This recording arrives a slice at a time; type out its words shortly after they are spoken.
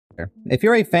If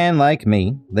you're a fan like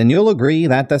me, then you'll agree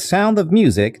that The Sound of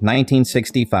Music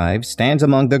 1965 stands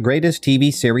among the greatest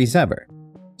TV series ever.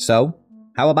 So,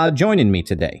 how about joining me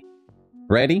today?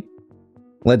 Ready?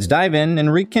 Let's dive in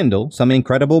and rekindle some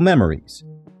incredible memories.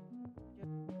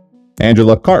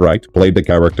 Angela Cartwright played the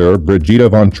character Brigida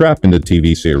Von Trapp in the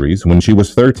TV series when she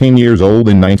was 13 years old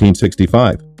in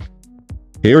 1965.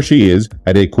 Here she is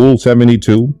at a cool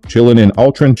 72, chilling in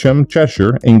Altrincham,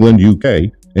 Cheshire, England,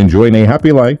 UK, enjoying a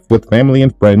happy life with family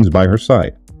and friends by her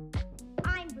side.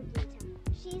 I'm Brigida.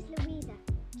 She's Louisa.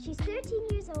 She's 13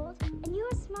 years old, and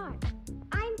you're smart.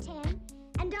 I'm 10,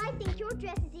 and I think your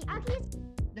dress is the ugliest.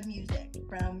 The music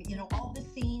from, all the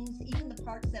scenes, even the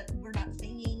parts that we're not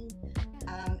singing.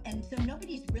 And so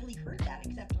nobody's really heard that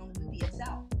except on the movie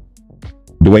itself.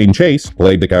 Dwayne Chase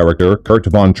played the character Kurt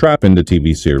Von Trapp in the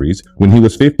TV series when he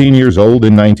was 15 years old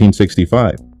in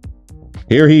 1965.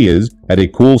 Here he is at a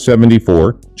cool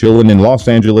 74, chilling in Los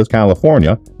Angeles,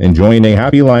 California, enjoying a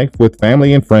happy life with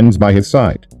family and friends by his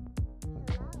side. I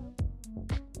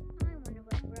wonder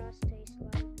what grass tastes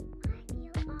like. I feel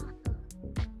awful.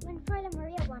 When Fräulein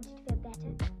Maria wanted to feel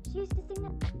better, she used to sing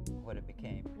that. What it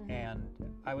became, and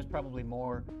I was probably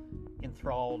more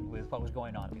enthralled with what was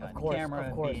going on behind the camera,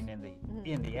 and being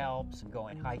in the Alps and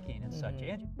going hiking and such.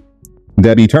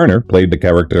 Debbie Turner played the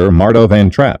character Marta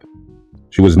Van Trapp.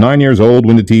 She was 9 years old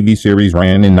when the TV series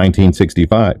ran in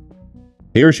 1965.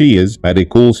 Here she is at a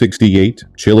cool 68,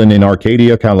 chilling in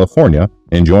Arcadia, California,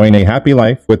 enjoying a happy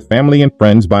life with family and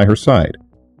friends by her side.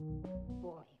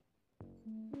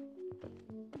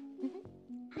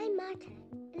 I'm Marta,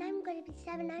 and I'm going to be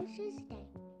 7 on Tuesday,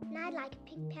 and I'd like a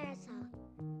pink parasol.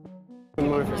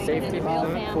 More for safety, real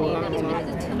family that we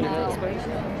had to know,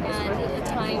 and the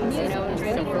times,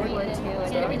 during World War II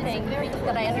and everything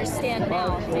that I understand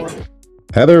now.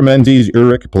 Heather Menzies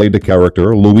Urich played the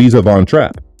character Louisa Von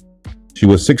Trapp. She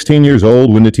was 16 years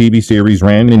old when the TV series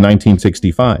ran in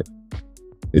 1965.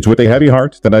 It's with a heavy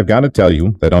heart that I've got to tell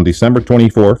you that on December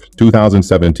 24th,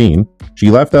 2017, she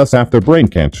left us after brain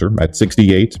cancer at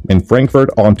 68 in Frankfurt,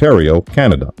 Ontario,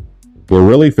 Canada. We're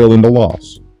really feeling the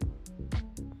loss.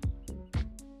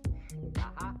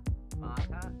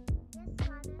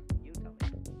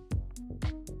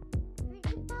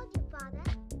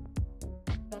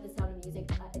 About The Sound of Music,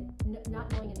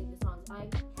 not knowing any of the songs,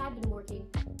 I had been working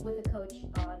with a coach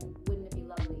on Wouldn't It Be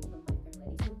Lovely from My Fair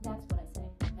Lady, so that's what I sang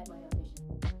at my audition.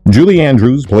 Julie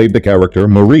Andrews played the character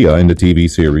Maria in the TV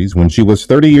series when she was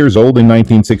 30 years old in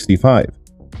 1965.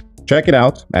 Check it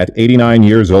out, at 89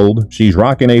 years old, she's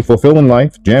rocking a fulfilling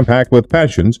life jam-packed with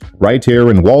passions right here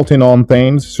in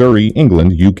Walton-on-Thames, Surrey,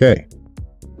 England, UK.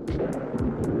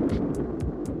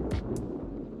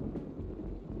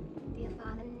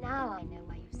 Now I know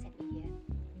why you sent me here.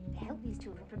 To help these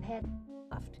children prepare.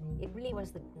 It really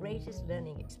was the greatest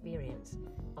learning experience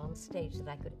on stage that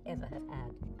I could ever have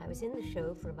had. I was in the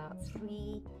show for about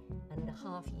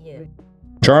 3.5 years.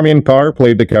 Charmian Carr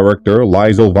played the character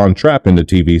Liesl Von Trapp in the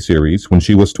TV series when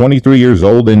she was 23 years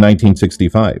old in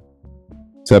 1965.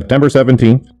 September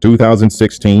 17,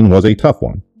 2016 was a tough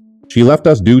one. She left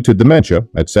us due to dementia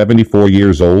at 74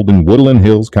 years old in Woodland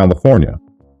Hills, California.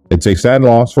 It's a sad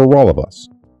loss for all of us.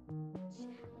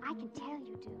 I can tell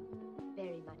you do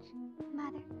very much.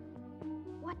 Mother,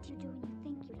 what do you do when you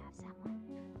think you love someone?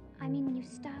 I mean, when you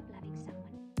stop loving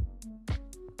someone.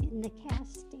 In the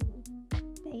casting,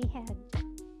 they had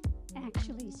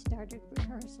actually started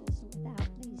rehearsals without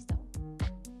Liesl.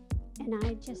 And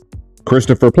I just...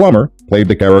 Christopher Plummer played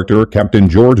the character Captain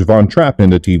George Von Trapp in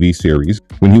the TV series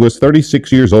when he was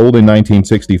 36 years old in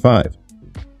 1965.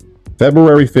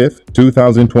 February 5th,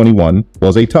 2021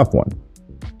 was a tough one.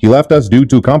 He left us due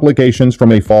to complications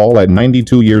from a fall at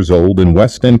 92 years old in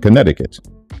Weston, Connecticut.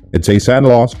 It's a sad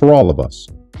loss for all of us.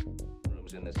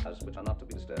 Rooms in this house which are not to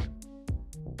be disturbed.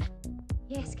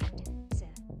 Yes, Captain, sir.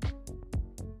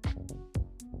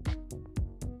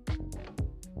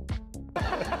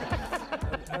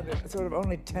 Sort of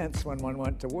only tense when one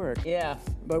went to work. Yeah.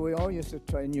 But we all used to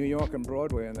try New York and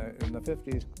Broadway in the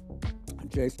 50s.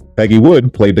 Peggy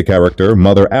Wood played the character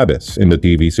Mother Abbess in the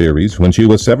TV series when she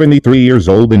was 73 years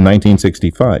old in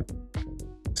 1965.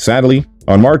 Sadly,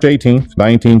 on March 18,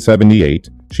 1978,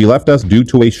 she left us due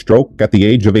to a stroke at the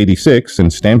age of 86 in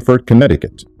Stamford,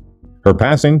 Connecticut. Her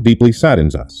passing deeply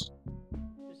saddens us.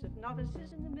 Of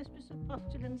novices and the mistress of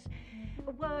postulants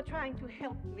were trying to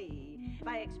help me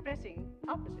by expressing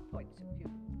opposite points of view.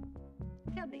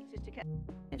 Tell me, Sister Cat.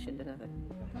 Mentioned another.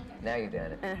 Now you've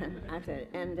done it. I've heard it.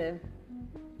 And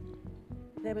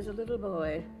there was a little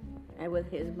boy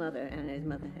with his mother, and his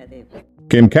mother had a...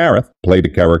 Kim Carruth played the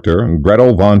character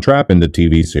Gretel Von Trapp in the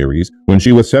TV series when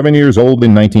she was 7 years old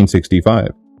in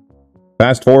 1965.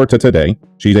 Fast forward to today,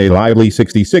 she's a lively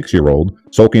 66-year-old,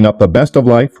 soaking up the best of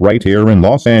life right here in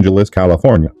Los Angeles,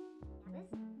 California.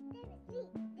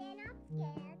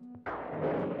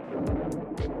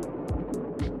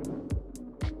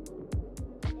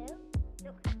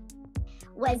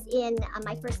 Was in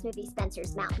my first movie,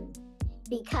 Spencer's Mountain,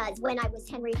 because when I was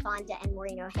Henry Fonda and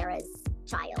Maureen O'Hara's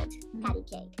child, Patty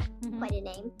Cake, quite a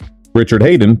name. Richard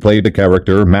Hayden played the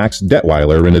character Max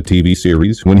Detweiler in the TV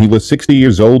series when he was 60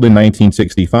 years old in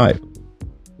 1965.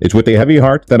 It's with a heavy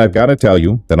heart that I've got to tell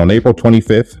you that on April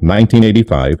 25th,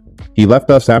 1985, he left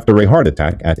us after a heart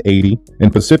attack at 80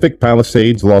 in Pacific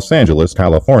Palisades, Los Angeles,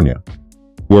 California.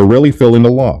 We're really feeling the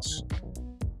loss.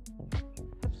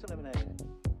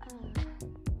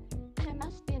 There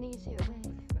must be an easier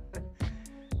way.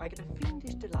 I get a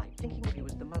fiendish delight thinking of you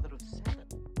as the mother of 7.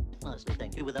 Honestly,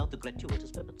 thank you, without the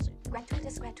gratuitous peppercy.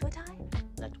 Gratuitous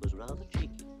gratuiti? That was rather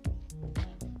cheeky.